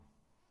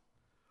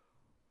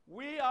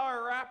We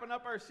are wrapping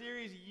up our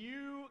series,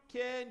 You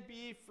Can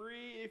Be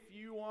Free If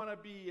You Want to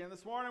Be. And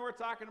this morning we're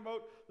talking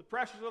about the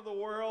pressures of the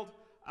world.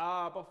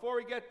 Before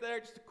we get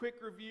there, just a quick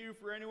review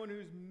for anyone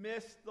who's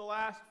missed the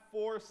last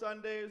 4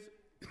 Sundays.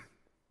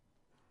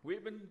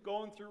 We've been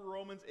going through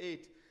Romans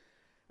 8.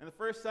 And the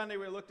first Sunday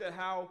we looked at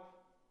how,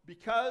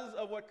 because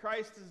of what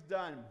Christ has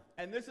done,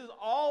 and this has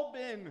all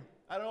been,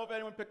 I don't know if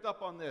anyone picked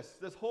up on this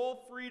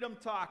whole freedom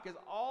talk has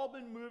all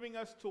been moving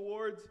us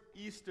towards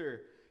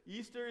Easter.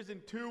 Easter is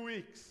in 2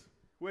 weeks,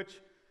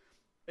 which,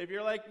 if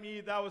you're like me,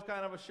 that was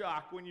kind of a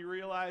shock when you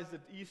realize that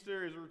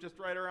Easter is just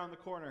right around the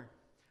corner.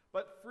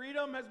 But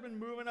freedom has been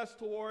moving us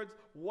towards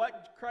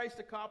what Christ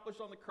accomplished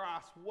on the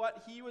cross,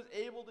 what he was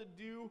able to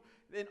do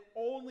and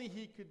only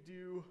he could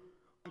do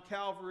on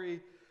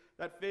Calvary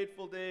that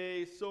fateful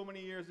day so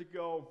many years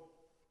ago,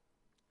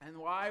 and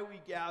why we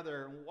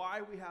gather, and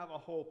why we have a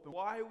hope, and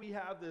why we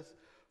have this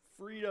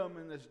freedom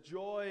and this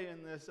joy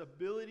and this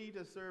ability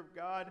to serve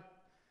God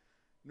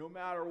no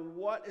matter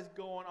what is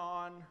going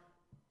on.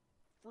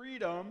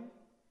 Freedom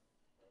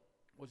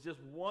was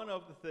just one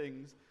of the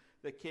things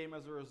that came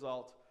as a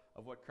result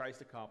of what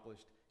Christ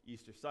accomplished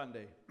Easter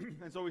Sunday.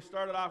 And so we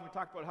started off, we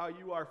talked about how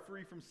you are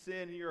free from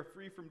sin, and you are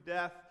free from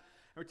death.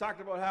 And we talked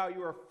about how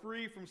you are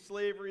free from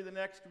slavery the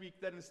next week,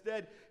 that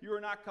instead you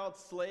are not called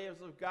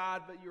slaves of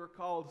God, but you are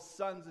called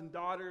sons and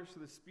daughters to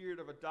the spirit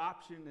of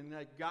adoption, and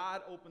that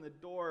God opened the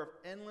door of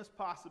endless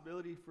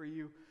possibility for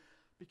you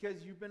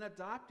because you've been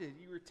adopted.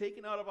 You were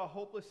taken out of a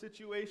hopeless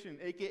situation,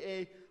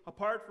 aka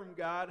apart from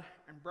God,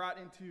 and brought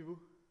into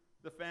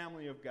the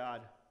family of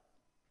God.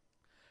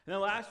 And then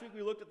last week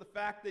we looked at the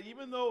fact that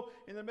even though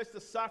in the midst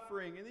of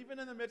suffering, and even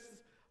in the midst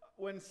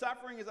when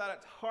suffering is at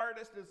its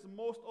hardest, it's the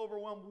most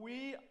overwhelmed,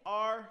 we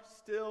are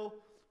still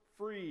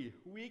free.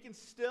 We can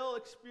still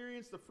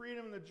experience the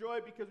freedom and the joy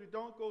because we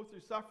don't go through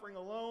suffering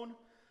alone.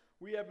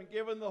 We have been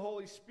given the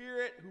Holy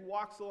Spirit who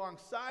walks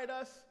alongside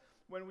us.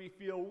 When we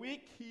feel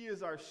weak, he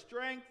is our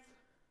strength.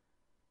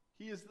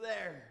 He is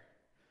there.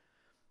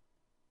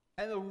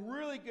 And the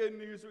really good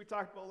news that we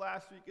talked about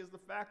last week is the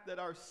fact that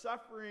our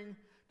suffering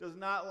does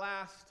not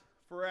last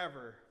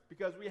forever,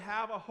 because we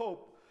have a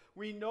hope.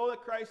 We know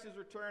that Christ is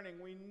returning.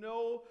 We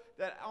know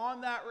that on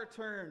that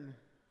return,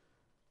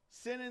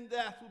 sin and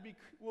death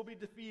will be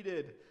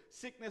defeated.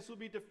 Sickness will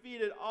be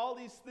defeated. All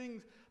these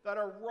things that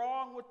are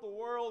wrong with the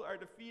world are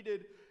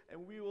defeated,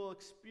 and we will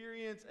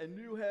experience a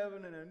new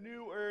heaven and a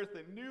new earth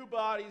and new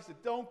bodies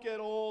that don't get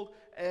old,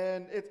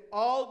 and it's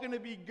all going to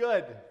be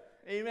good.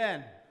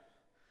 Amen.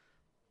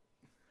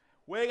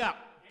 Wake up.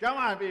 Come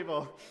on,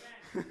 people.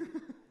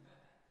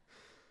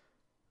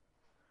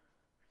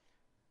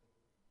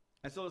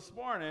 And so this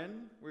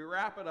morning, we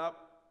wrap it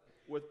up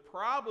with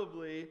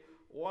probably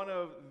one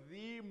of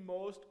the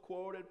most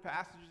quoted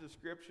passages of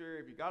Scripture.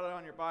 If you got it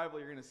on your Bible,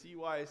 you're going to see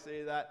why I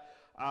say that.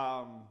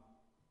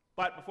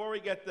 But before we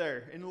get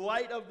there, in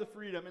light of the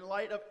freedom, in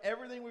light of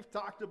everything we've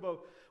talked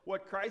about,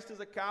 what Christ has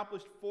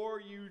accomplished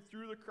for you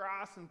through the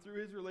cross and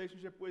through his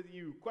relationship with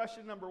you,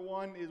 question number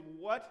 1 is,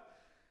 what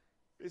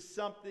is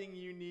something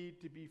you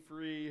need to be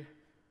free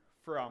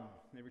from?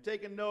 If you're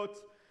taking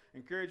notes, I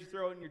encourage you to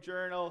throw it in your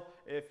journal.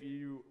 If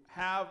you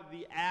have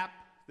the app,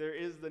 there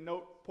is the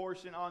note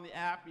portion on the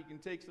app. You can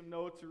take some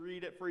notes,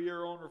 read it for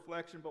your own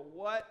reflection. But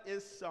what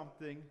is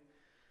something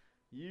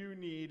you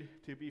need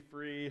to be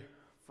free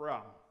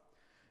from?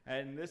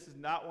 And this is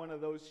not one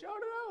of those, shout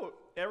it out.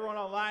 Everyone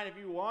online, if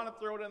you want to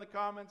throw it in the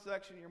comment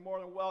section, you're more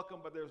than welcome,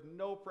 but there's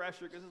no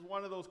pressure, because this is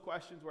one of those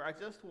questions where I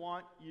just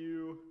want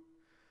you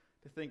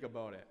to think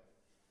about it.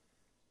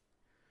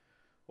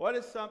 What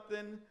is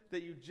something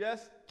that you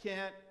just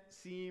can't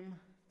seem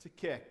to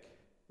kick?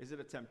 Is it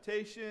a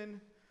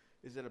temptation?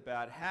 Is it a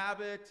bad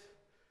habit?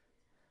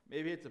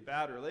 Maybe it's a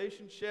bad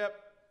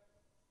relationship.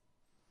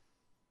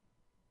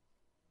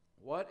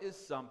 What is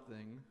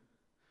something?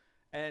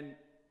 And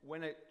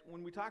when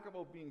we talk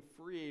about being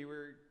free,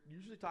 we're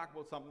usually talking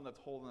about something that's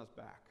holding us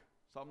back,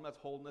 something that's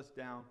holding us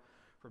down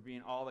from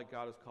being all that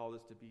God has called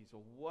us to be.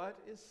 So what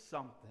is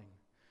something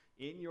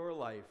in your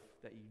life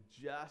that you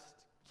just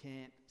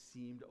can't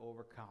seem to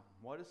overcome?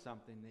 What is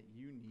something that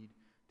you need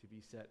to be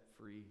set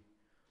free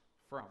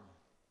from?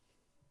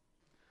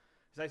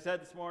 As I said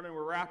this morning,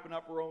 we're wrapping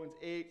up Romans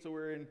 8. So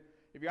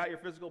if you got your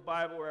physical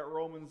Bible, we're at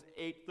Romans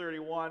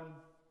 8:31.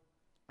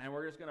 And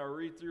we're just going to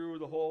read through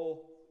the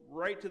whole,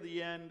 right to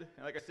the end.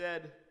 And like I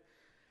said,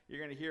 you're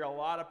going to hear a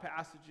lot of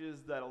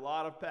passages that a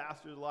lot of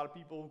pastors, a lot of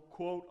people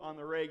quote on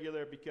the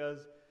regular, because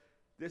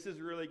this is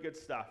really good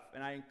stuff.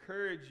 And I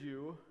encourage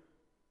you,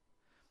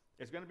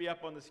 it's going to be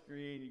up on the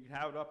screen. You can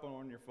have it up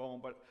on your phone.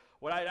 But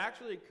what I'd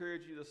actually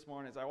encourage you this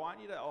morning is I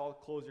want you to all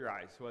close your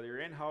eyes, whether you're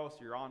in-house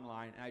or you're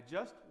online, and I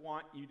just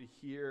want you to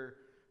hear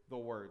the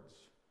words.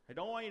 I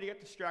don't want you to get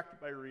distracted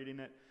by reading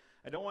it.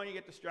 I don't want you to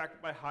get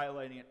distracted by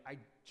highlighting it. I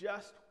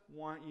just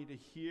want you to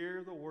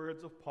hear the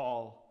words of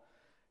Paul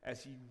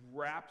as he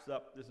wraps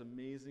up this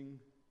amazing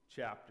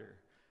chapter.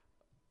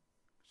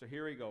 So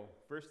here we go,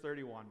 verse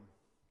 31.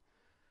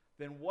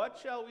 Then what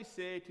shall we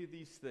say to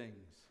these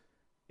things?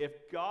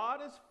 If God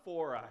is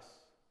for us,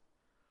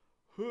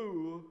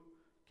 who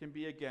can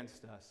be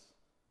against us?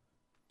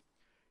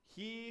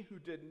 He who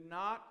did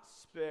not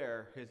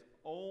spare his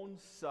own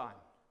son,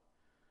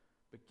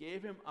 but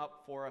gave him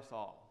up for us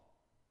all,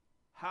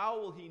 how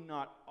will he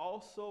not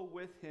also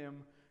with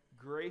him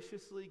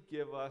graciously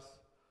give us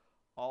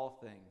all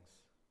things?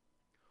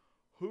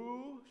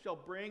 Who shall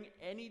bring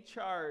any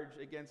charge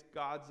against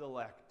God's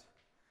elect?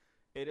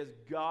 It is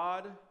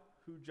God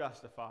who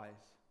justifies.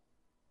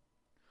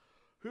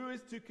 Who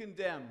is to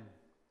condemn?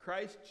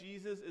 Christ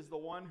Jesus is the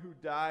one who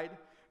died,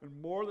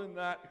 and more than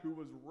that, who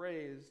was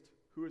raised,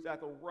 who is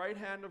at the right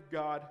hand of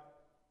God,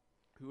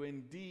 who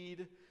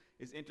indeed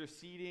is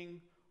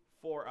interceding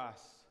for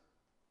us.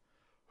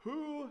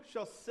 Who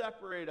shall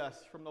separate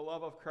us from the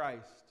love of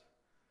Christ?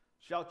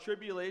 Shall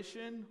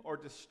tribulation or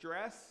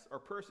distress or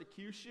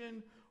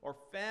persecution or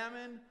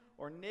famine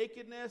or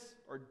nakedness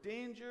or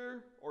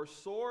danger or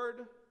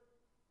sword?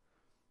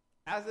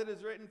 As it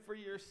is written, for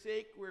your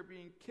sake we're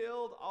being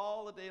killed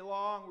all the day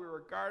long. We're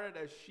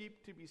regarded as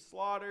sheep to be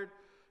slaughtered.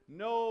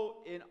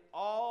 No, in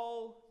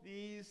all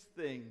these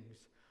things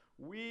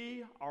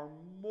we are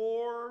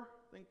more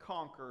than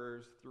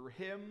conquerors through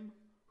him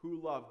who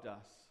loved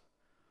us.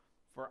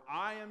 For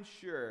I am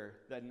sure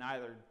that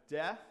neither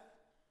death,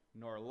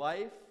 nor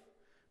life,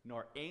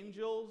 nor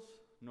angels,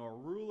 nor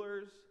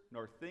rulers,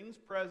 nor things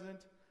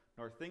present,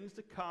 nor things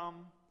to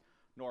come,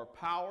 nor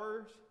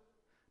powers,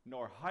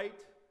 nor height,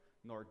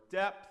 nor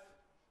depth,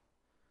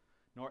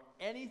 nor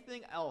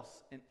anything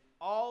else in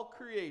all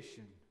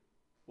creation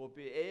will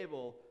be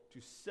able to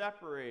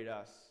separate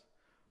us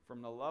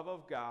from the love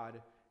of God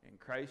in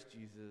Christ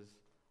Jesus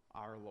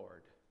our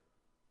Lord.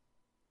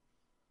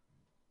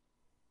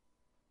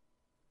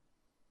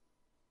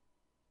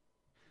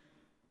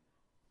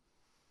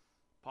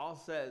 Paul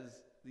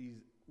says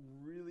these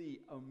really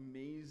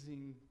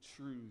amazing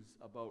truths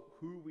about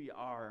who we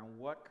are and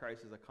what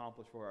Christ has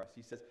accomplished for us.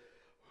 He says,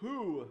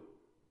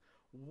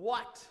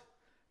 what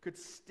could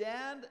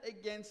stand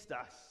against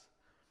us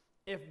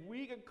if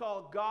we could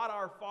call God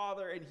our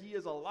Father and he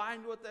is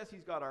aligned with us,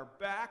 he's got our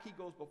back, he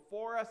goes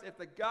before us. If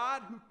the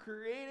God who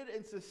created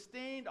and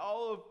sustained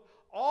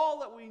all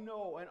that we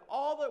know and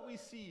all that we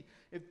see,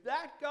 if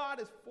that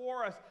God is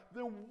for us,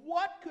 then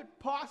what could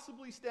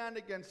possibly stand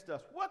against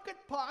us? What could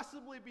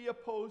possibly be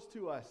opposed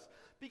to us?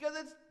 Because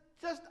it's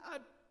just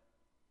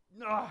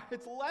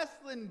it's less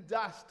than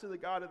dust to the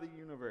God of the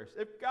universe.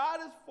 If God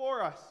is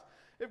for us,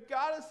 if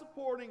God is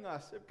supporting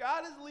us, if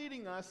God is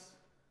leading us,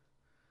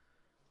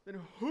 then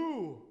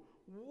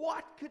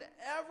what could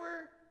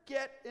ever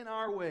get in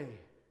our way?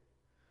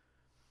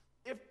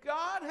 If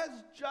God has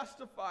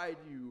justified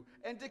you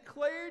and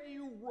declared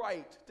you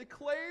right,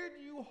 declared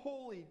you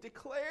holy,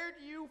 declared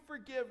you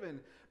forgiven,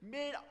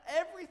 made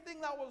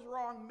everything that was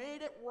wrong,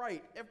 made it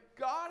right, if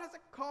God has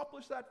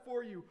accomplished that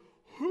for you,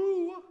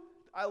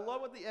 I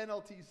love what the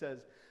NLT says.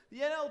 The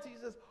NLT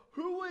says,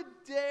 who would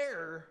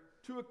dare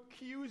to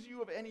accuse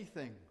you of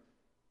anything?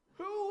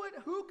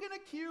 Who can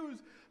accuse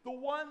the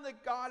one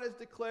that God has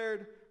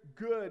declared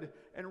good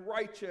and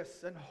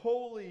righteous and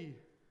holy?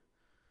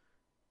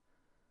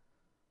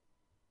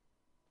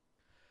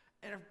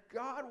 And if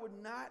God would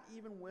not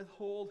even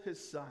withhold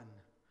his son,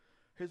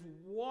 his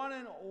one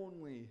and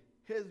only,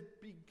 his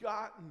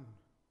begotten,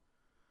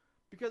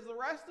 because the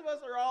rest of us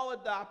are all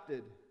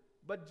adopted,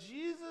 but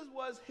Jesus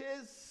was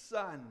his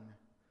son,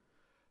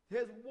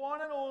 his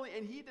one and only,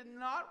 and he did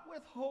not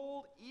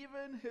withhold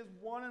even his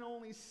one and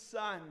only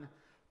son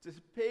to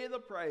pay the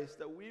price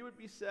that we would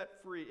be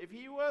set free. If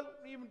he wouldn't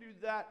even do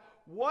that,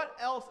 what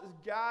else is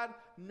God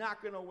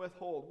not going to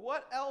withhold?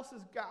 What else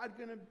is God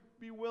going to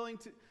be willing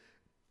to?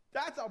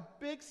 That's a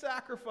big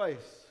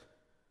sacrifice.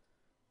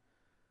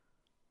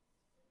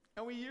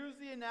 And we use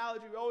the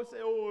analogy, we always say,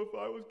 if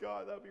I was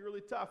God, that would be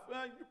really tough.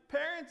 Well, your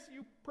parents,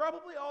 you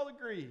probably all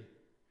agree.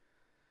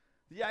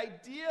 The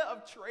idea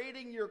of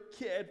trading your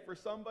kid for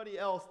somebody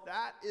else,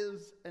 that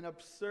is an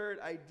absurd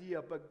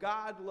idea. But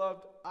God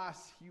loved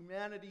us,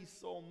 humanity,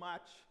 so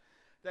much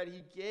that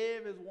he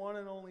gave his one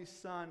and only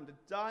son to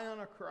die on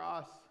a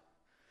cross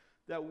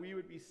that we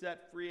would be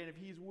set free. And if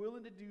he's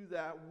willing to do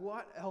that,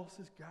 what else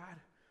is God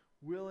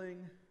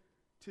willing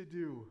to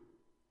do?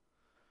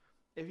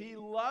 If he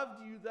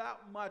loved you that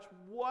much,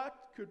 what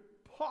could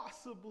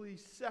possibly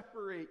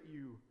separate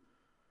you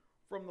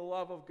from the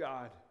love of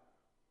God?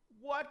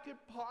 What could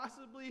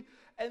possibly,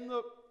 and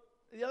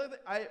the other thing,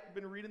 I've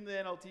been reading the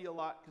NLT a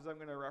lot because I'm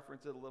going to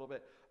reference it a little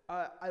bit.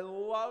 I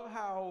love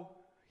how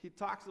he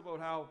talks about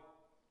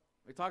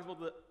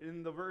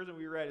in the version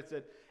we read, it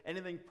said,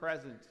 anything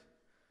present.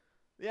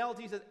 The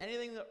NLT says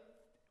anything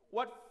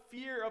what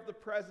fear of the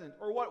present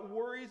or what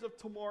worries of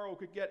tomorrow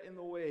could get in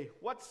the way.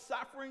 What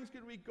sufferings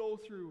could we go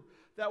through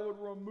that would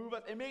remove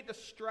us? It may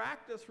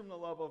distract us from the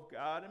love of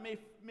God. It may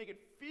make it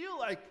feel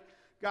like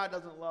God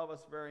doesn't love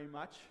us very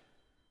much.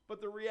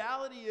 But the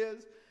reality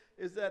is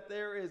that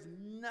there is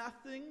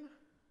nothing.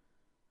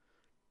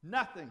 When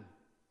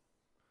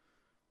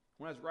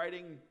I was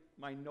writing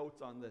my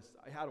notes on this,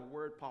 I had a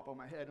word pop on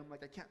my head. I'm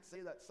like, I can't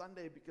say that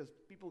Sunday because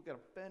people get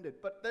offended.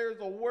 But there's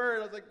a word.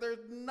 I was like,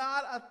 there's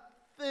not a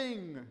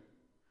thing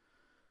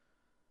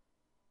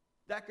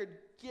that could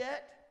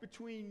get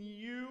between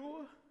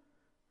you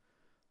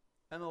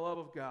and the love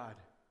of God.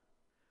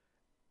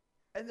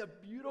 And the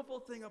beautiful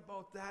thing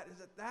about that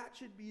is that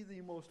should be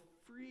the most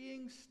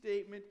freeing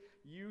statement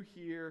you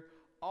hear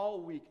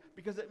all week,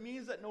 because it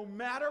means that no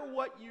matter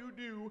what you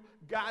do,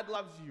 God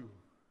loves you.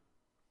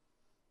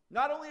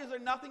 Not only is there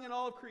nothing in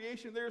all of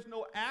creation, there's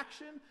no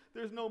action,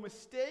 there's no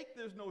mistake,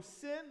 there's no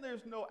sin,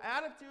 there's no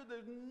attitude,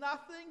 there's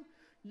nothing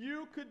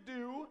you could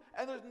do,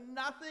 and there's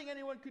nothing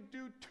anyone could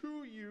do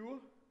to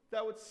you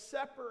that would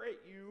separate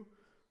you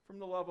from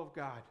the love of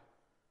God.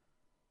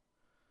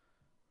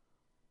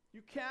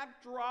 You can't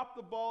drop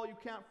the ball, you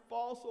can't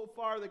fall so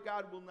far that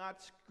God will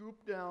not scoop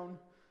down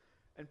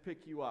and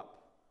pick you up.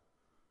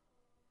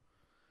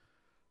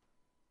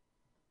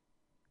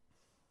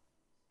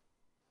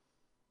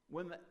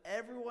 When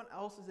everyone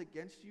else is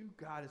against you,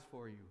 God is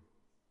for you.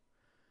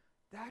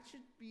 That should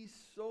be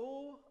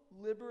so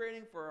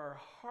liberating for our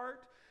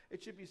heart.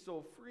 It should be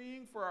so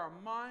freeing for our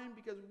mind,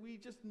 because we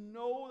just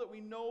know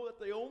that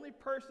the only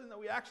person that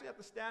we actually have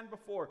to stand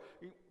before,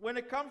 when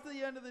it comes to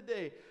the end of the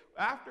day,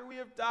 after we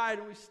have died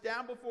and we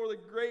stand before the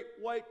great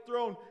white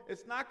throne,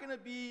 it's not going to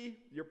be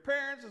your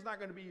parents, it's not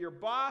going to be your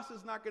boss,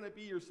 it's not going to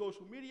be your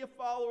social media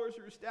followers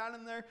who are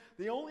standing there.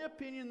 The only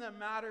opinion that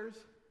matters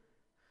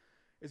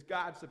is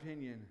God's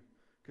opinion,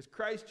 because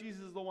Christ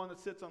Jesus is the one that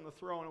sits on the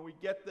throne, and we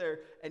get there,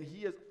 and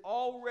he has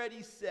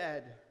already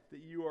said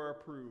that you are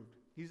approved.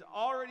 He's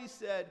already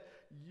said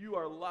you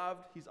are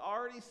loved. He's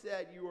already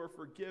said you are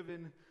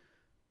forgiven.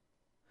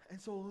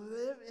 And so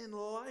live in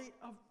light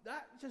of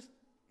that.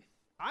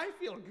 I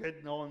feel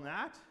good knowing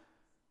that.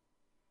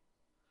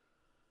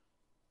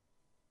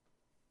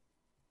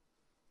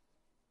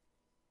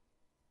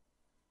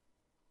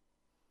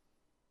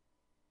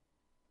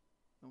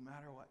 No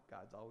matter what,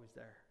 God's always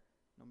there.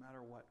 No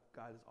matter what,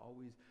 God is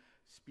always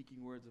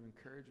speaking words of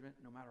encouragement.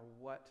 No matter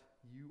what,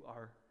 you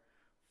are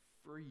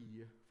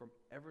free from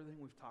everything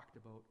we've talked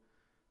about.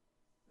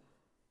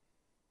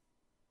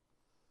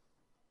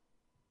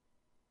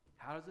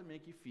 How does it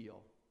make you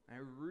feel? I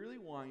really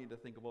want you to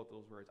think about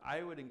those words.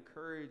 I would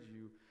encourage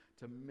you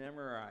to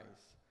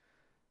memorize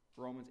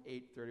Romans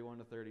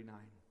 8:31-39.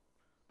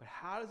 But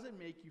how does it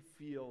make you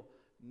feel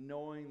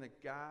knowing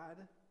that God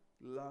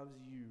loves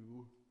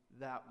you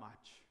that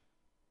much?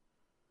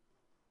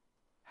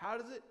 How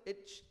does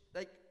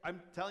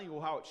I'm telling you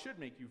how it should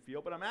make you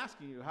feel, but I'm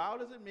asking you, how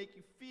does it make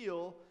you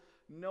feel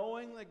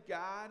knowing that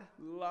God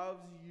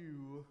loves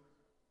you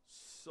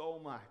so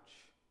much?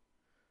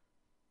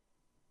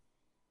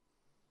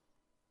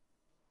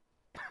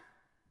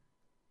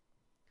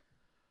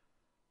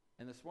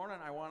 And this morning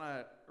I want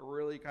to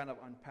really kind of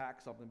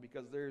unpack something,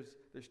 because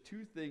there's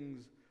two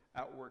things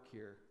at work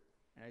here.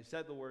 And I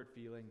said the word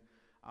feeling.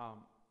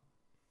 Talking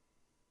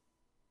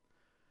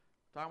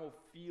about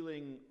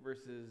feeling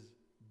versus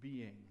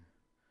being.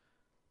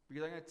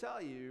 Because I'm going to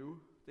tell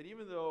you that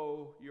even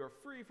though you're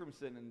free from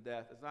sin and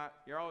death,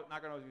 you're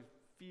not going to always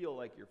feel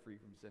like you're free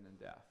from sin and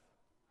death.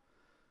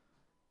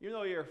 Even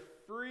though you're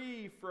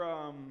free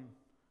from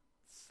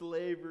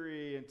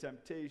slavery and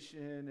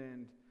temptation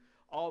and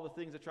all the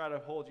things that try to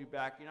hold you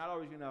back, you're not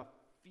always going to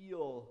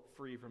feel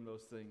free from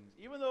those things.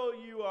 Even though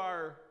you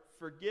are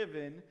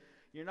forgiven,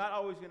 you're not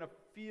always going to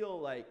feel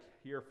like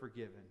you're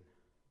forgiven.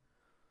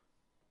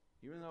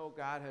 Even though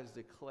God has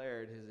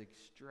declared his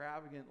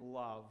extravagant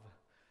love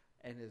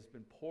and has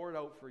been poured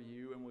out for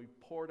you, and we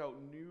poured out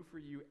new for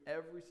you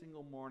every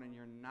single morning,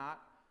 you're not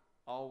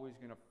always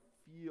going to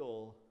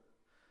feel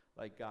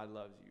like God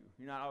loves you.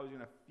 You're not always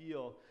going to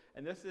feel,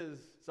 and this is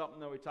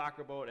something that we talk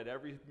about at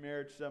every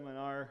marriage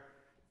seminar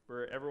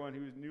for everyone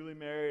who's newly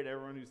married,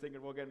 everyone who's thinking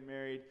about getting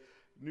married.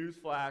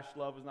 Newsflash,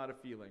 love is not a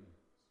feeling.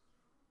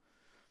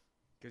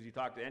 Because you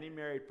talk to any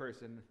married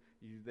person,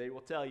 they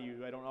will tell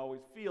you, I don't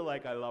always feel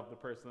like I love the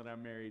person that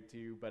I'm married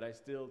to, but I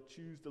still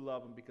choose to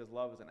love them, because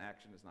love is an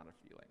action, it's not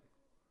a feeling.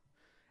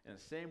 In the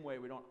same way,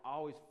 we don't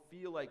always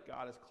feel like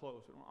God is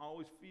close. We don't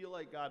always feel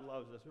like God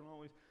loves us.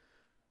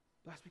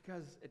 That's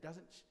because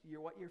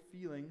what you're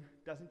feeling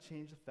doesn't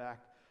change the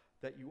fact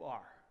that you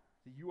are.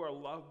 That you are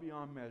loved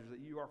beyond measure,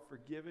 that you are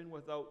forgiven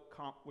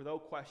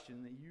without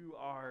question, that you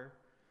are.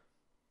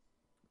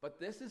 But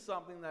this is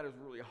something that is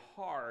really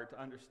hard to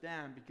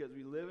understand, because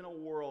we live in a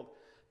world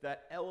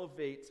that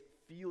elevates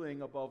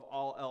feeling above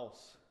all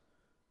else.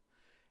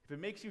 If it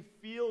makes you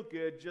feel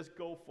good, just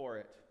go for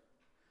it.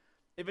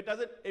 If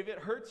it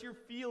hurts your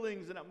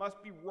feelings, then it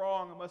must be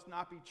wrong, it must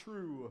not be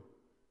true.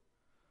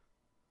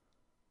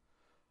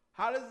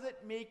 How does it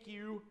make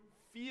you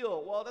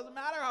feel? Well, it doesn't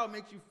matter how it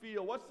makes you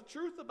feel. What's the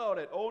truth about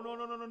it? Oh,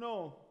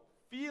 no.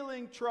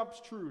 Feeling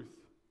trumps truth,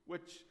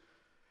 which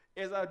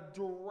is a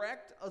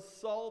direct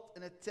assault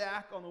and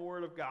attack on the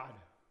Word of God.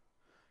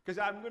 Because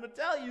I'm going to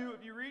tell you,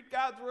 if you read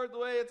God's Word the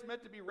way it's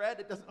meant to be read,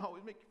 it doesn't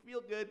always make you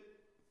feel good.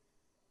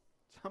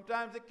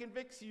 Sometimes it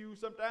convicts you.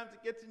 Sometimes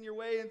it gets in your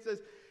way and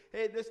says,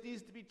 hey, this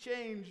needs to be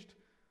changed.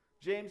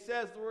 James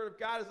says the Word of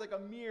God is like a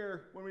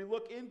mirror. When we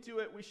look into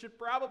it, we should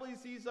probably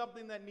see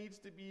something that needs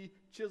to be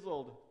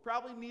chiseled.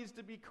 Probably needs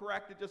to be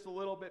corrected just a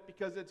little bit,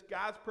 because it's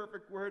God's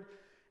perfect Word.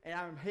 And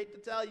I hate to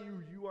tell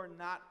you, you are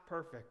not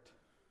perfect.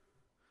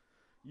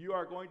 You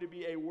are going to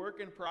be a work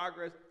in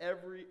progress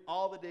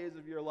all the days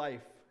of your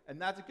life. And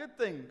that's a good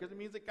thing, because it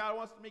means that God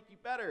wants to make you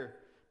better,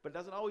 but it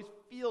doesn't always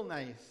feel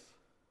nice.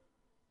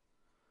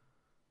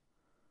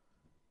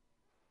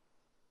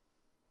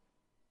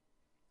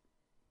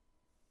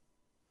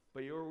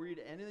 But you'll read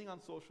anything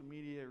on social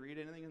media, read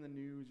anything in the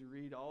news, you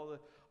read all the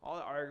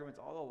arguments,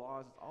 all the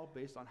laws, it's all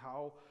based on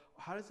how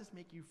does this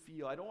make you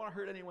feel? I don't want to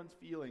hurt anyone's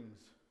feelings.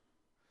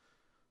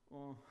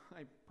 Well,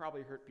 I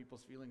probably hurt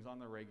people's feelings on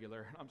the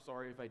regular. I'm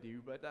sorry if I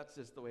do, but that's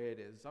just the way it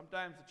is.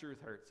 Sometimes the truth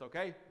hurts,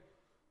 okay?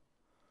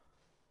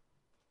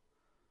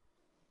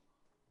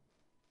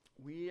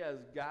 We as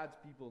God's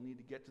people need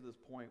to get to this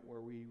point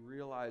where we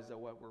realize that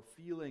what we're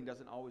feeling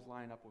doesn't always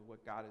line up with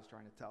what God is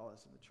trying to tell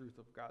us and the truth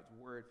of God's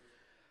word.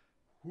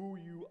 Who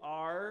you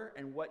are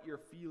and what you're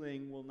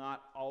feeling will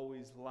not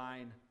always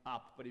line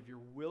up. But if you're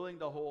willing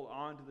to hold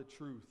on to the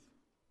truth,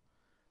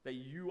 that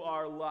you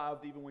are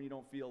loved even when you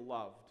don't feel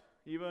loved.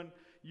 Even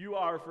you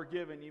are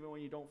forgiven even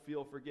when you don't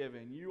feel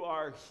forgiven. You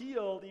are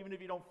healed even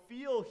if you don't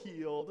feel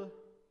healed.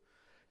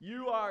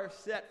 You are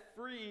set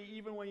free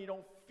even when you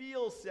don't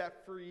feel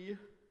set free.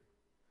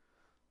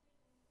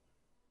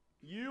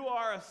 You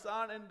are a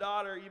son and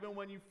daughter even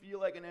when you feel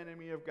like an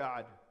enemy of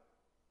God.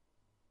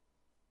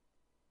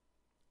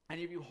 And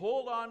if you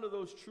hold on to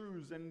those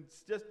truths and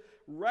just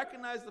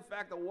recognize the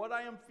fact that what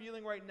I am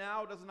feeling right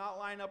now does not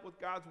line up with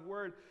God's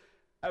word,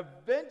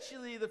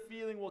 eventually the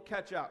feeling will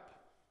catch up.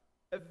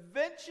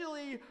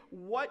 Eventually,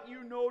 what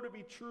you know to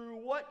be true,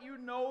 what you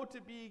know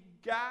to be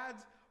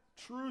God's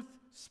truth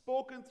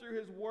spoken through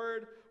his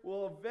word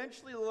will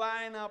eventually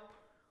line up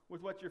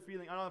with what you're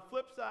feeling. And on the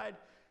flip side,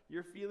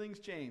 your feelings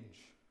change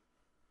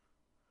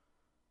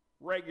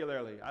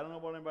regularly. I don't know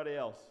about anybody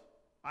else.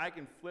 I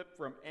can flip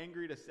from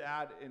angry to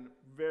sad in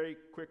very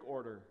quick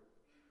order.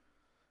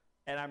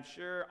 And I'm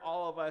sure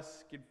all of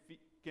us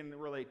can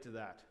relate to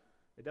that.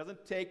 It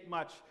doesn't take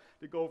much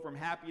to go from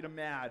happy to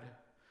mad.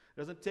 It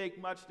doesn't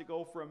take much to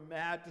go from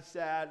mad to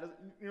sad.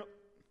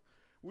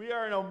 We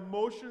are an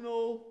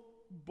emotional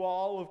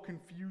ball of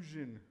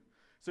confusion.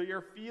 So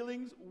your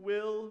feelings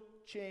will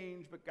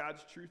change, but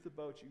God's truth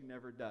about you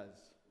never does.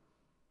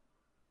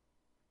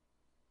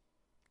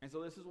 And so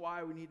this is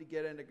why we need to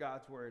get into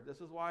God's word.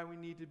 This is why we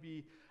need to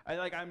be,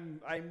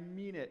 I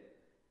mean it.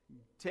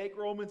 Take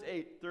Romans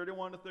 8,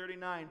 31 to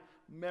 39,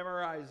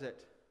 memorize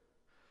it,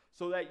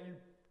 so that you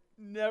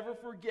never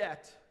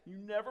forget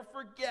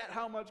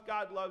how much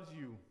God loves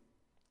you.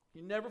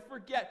 You never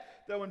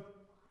forget that when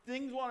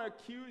things want to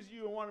accuse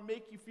you and want to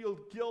make you feel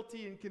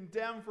guilty and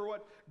condemned for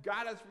what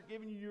God has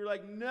forgiven you, you're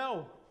like,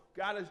 no,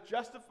 God has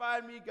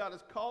justified me, God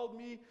has called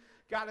me,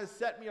 God has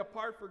set me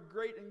apart for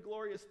great and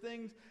glorious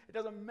things. It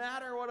doesn't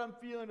matter what I'm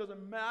feeling. It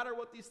doesn't matter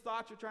what these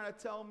thoughts are trying to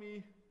tell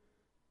me.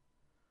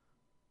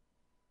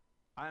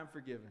 I am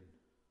forgiven.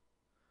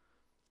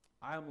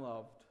 I am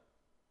loved.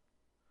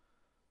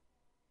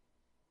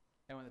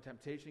 And when the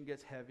temptation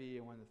gets heavy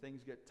and when the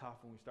things get tough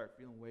and we start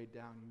feeling weighed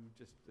down, you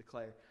just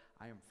declare,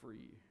 I am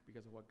free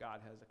because of what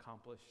God has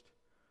accomplished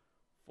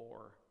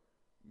for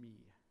me.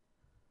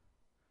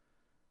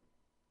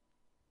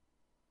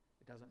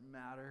 It doesn't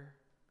matter.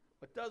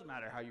 It does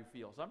matter how you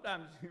feel.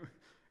 Sometimes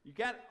you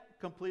can't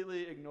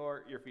completely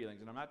ignore your feelings,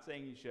 and I'm not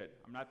saying you should.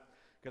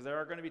 Because there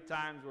are going to be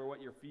times where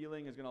what you're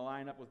feeling is going to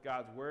line up with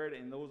God's word,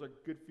 and those are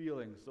good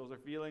feelings. Those are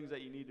feelings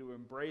that you need to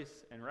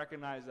embrace and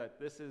recognize that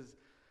this is,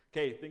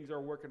 okay, things are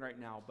working right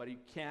now, but you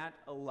can't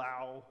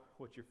allow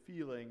what you're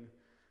feeling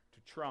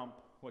to trump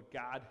what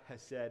God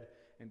has said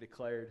and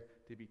declared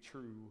to be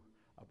true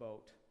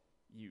about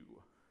you.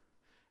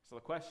 So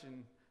the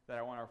question that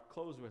I want to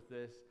close with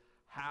this: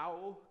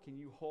 how can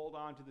you hold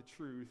on to the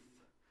truth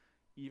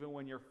even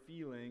when your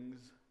feelings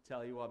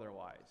tell you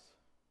otherwise?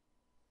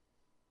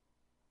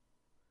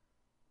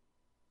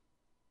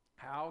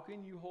 How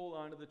can you hold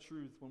on to the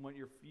truth when what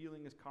you're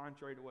feeling is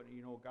contrary to what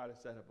you know God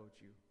has said about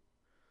you?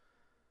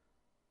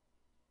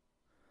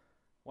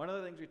 One of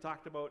the things we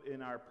talked about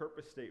in our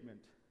purpose statement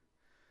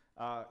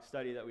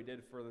study that we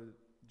did for the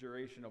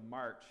duration of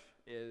March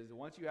is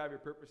once you have your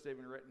purpose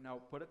statement written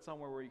out, put it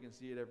somewhere where you can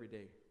see it every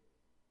day.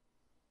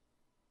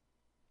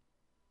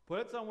 Put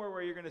it somewhere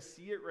where you're going to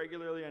see it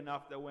regularly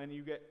enough that when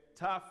you get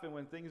tough and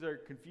when things are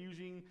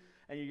confusing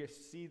and you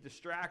see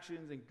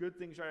distractions and good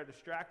things try to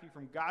distract you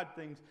from God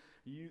things,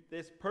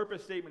 this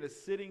purpose statement is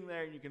sitting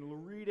there and you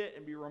can read it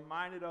and be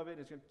reminded of it,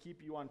 and it's going to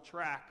keep you on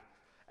track.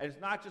 And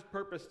it's not just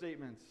purpose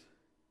statements.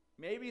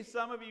 Maybe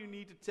some of you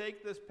need to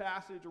take this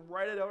passage and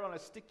write it out on a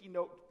sticky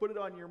note, put it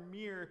on your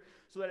mirror,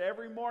 so that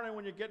every morning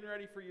when you're getting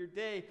ready for your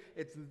day,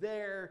 it's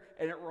there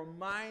and it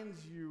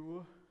reminds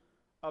you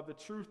of the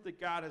truth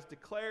that God has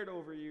declared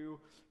over you.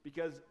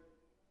 Because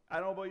I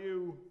don't know about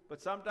you,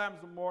 but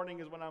sometimes the morning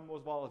is when I'm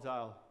most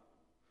volatile.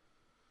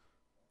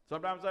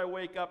 Sometimes I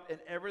wake up and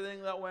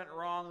everything that went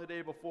wrong the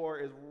day before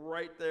is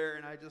right there,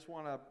 and I just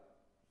want to.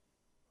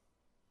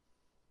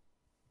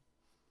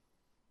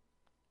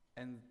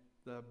 And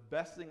the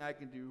best thing I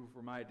can do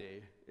for my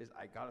day is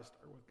I got to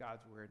start with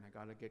God's word, and I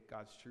got to get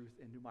God's truth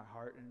into my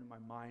heart and into my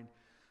mind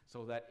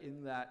so that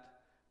in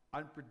that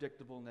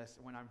unpredictableness,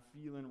 when I'm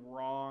feeling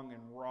wrong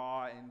and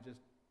raw and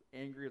just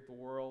angry at the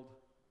world,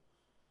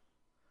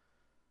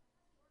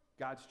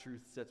 God's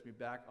truth sets me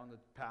back on the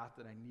path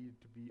that I need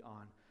to be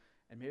on.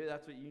 And maybe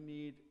that's what you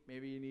need.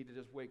 Maybe you need to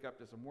just wake up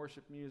to some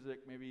worship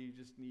music. Maybe you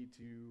just need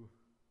to,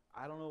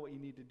 I don't know what you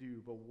need to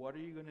do, but what are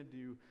you going to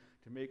do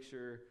to make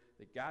sure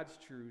that God's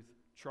truth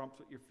trumps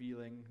what you're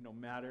feeling, no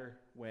matter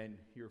when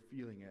you're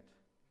feeling it?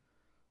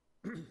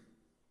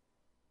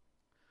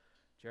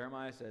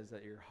 Jeremiah says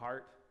that your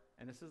heart,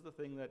 and this is the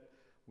thing that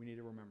we need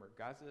to remember.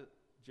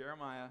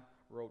 Jeremiah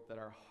wrote that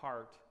our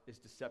heart is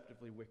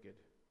deceptively wicked.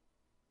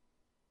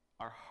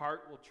 Our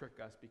heart will trick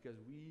us because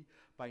we,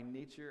 by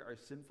nature, are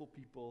sinful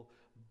people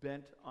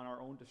bent on our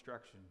own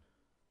destruction.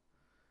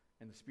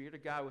 And the Spirit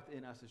of God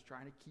within us is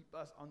trying to keep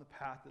us on the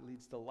path that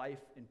leads to life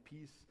and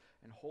peace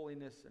and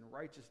holiness and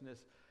righteousness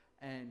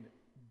and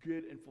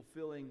good and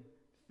fulfilling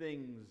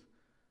things.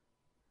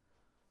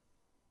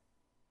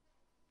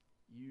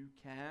 You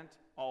can't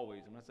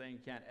always, I'm not saying you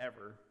can't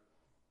ever.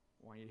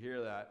 I want you to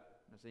hear that.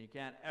 I'm not saying you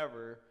can't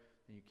ever,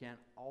 and you can't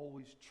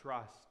always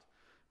trust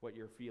what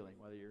you're feeling,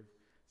 whether it's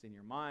in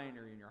your mind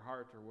or in your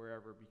heart or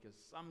wherever, because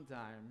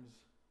sometimes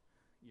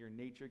your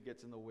nature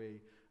gets in the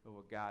way of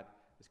what God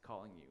is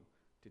calling you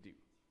to do.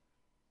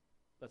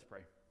 Let's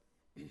pray.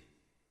 Yeah,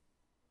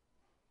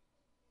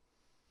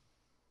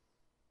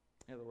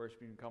 the worship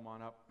team can come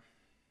on up.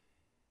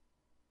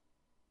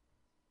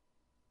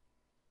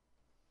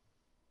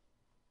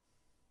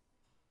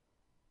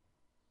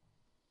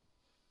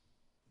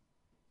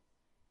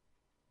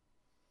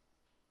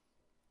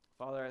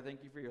 Father, I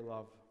thank you for your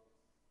love.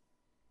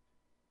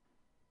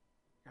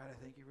 God, I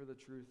thank you for the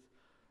truth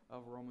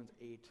of Romans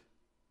 8,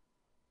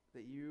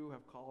 that you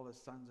have called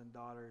us sons and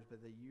daughters,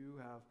 but that you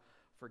have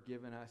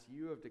forgiven us.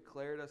 You have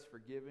declared us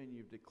forgiven.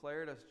 You've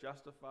declared us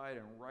justified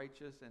and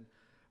righteous. And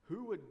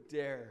who would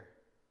dare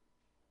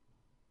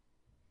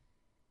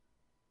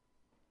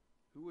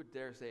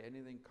say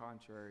anything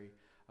contrary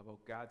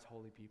about God's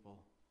holy people?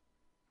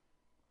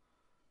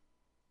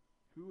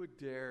 Who would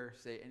dare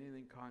say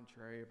anything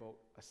contrary about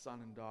a son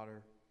and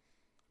daughter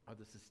of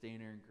the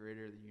sustainer and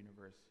creator of the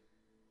universe?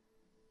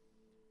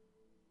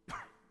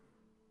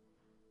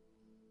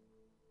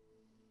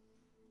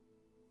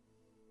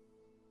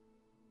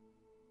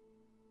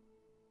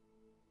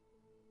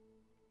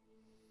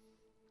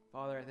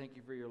 Father, I thank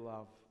you for your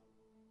love.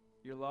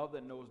 Your love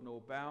that knows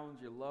no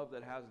bounds, your love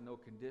that has no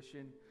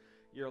condition,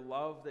 your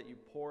love that you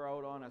pour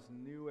out on us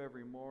new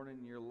every morning,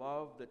 it's your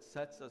love that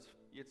sets us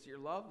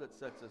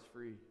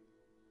free.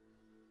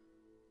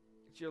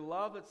 It's your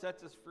love that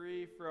sets us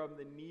free from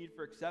the need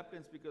for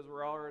acceptance because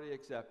we're already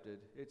accepted.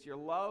 It's your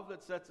love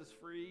that sets us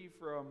free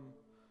from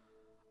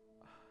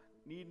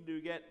needing to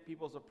get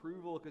people's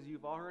approval because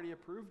you've already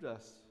approved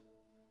us.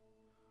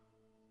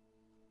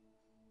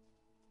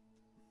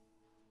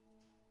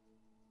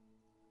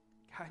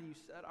 God, you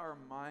set our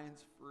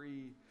minds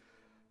free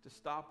to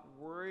stop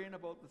worrying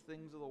about the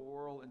things of the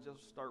world and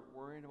just start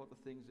worrying about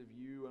the things of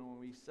you. And when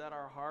we set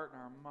our heart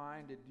and our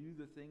mind to do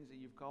the things that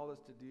you've called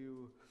us to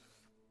do,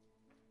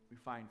 we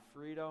find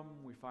freedom,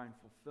 we find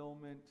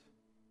fulfillment.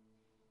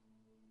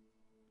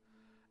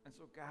 And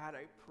so, God,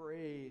 I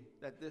pray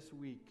that this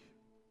week,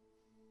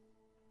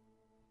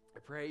 I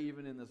pray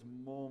even in this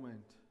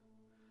moment,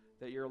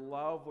 that your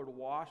love would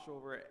wash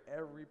over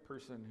every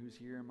person who's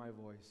hearing my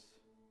voice.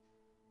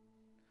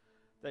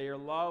 That your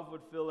love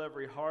would fill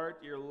every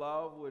heart, your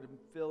love would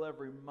fill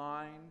every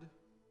mind.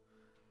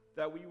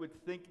 That we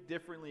would think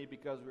differently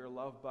because we are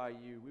loved by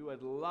you. We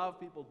would love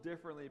people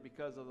differently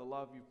because of the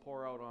love you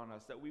pour out on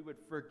us. That we would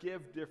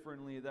forgive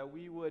differently. That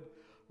we would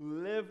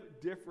live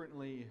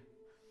differently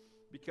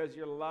because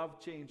your love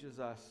changes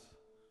us.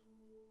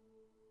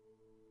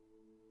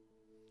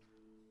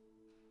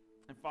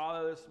 And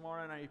Father, this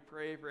morning I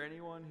pray for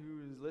anyone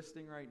who is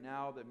listening right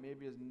now that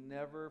maybe has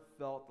never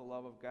felt the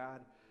love of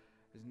God,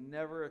 has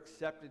never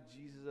accepted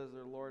Jesus as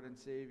their Lord and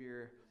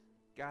Savior.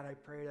 God, I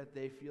pray that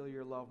they feel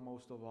your love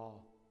most of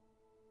all.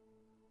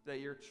 That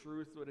your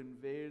truth would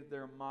invade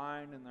their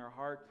mind and their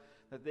heart,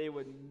 that they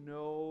would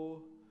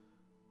know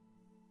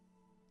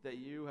that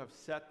you have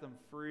set them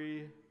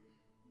free,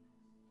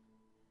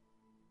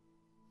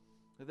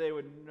 that they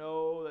would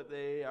know that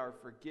they are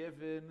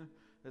forgiven,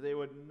 that they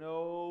would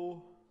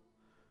know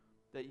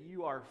that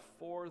you are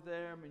for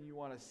them and you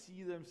want to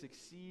see them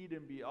succeed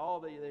and be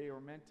all that they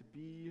are meant to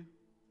be.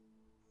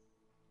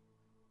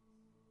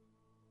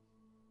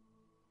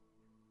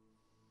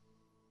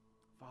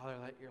 Father,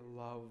 let your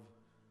love,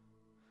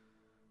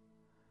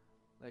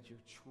 let your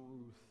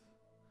truth,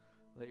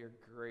 let your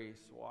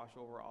grace wash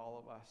over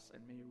all of us,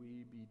 and may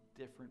we be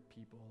different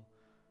people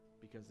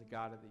because the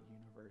God of the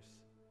universe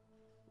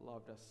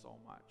loved us so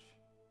much.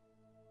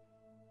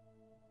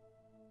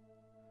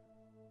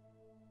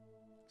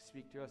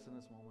 Speak to us in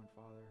this moment,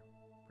 Father.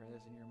 Pray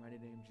this in your mighty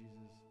name,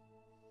 Jesus.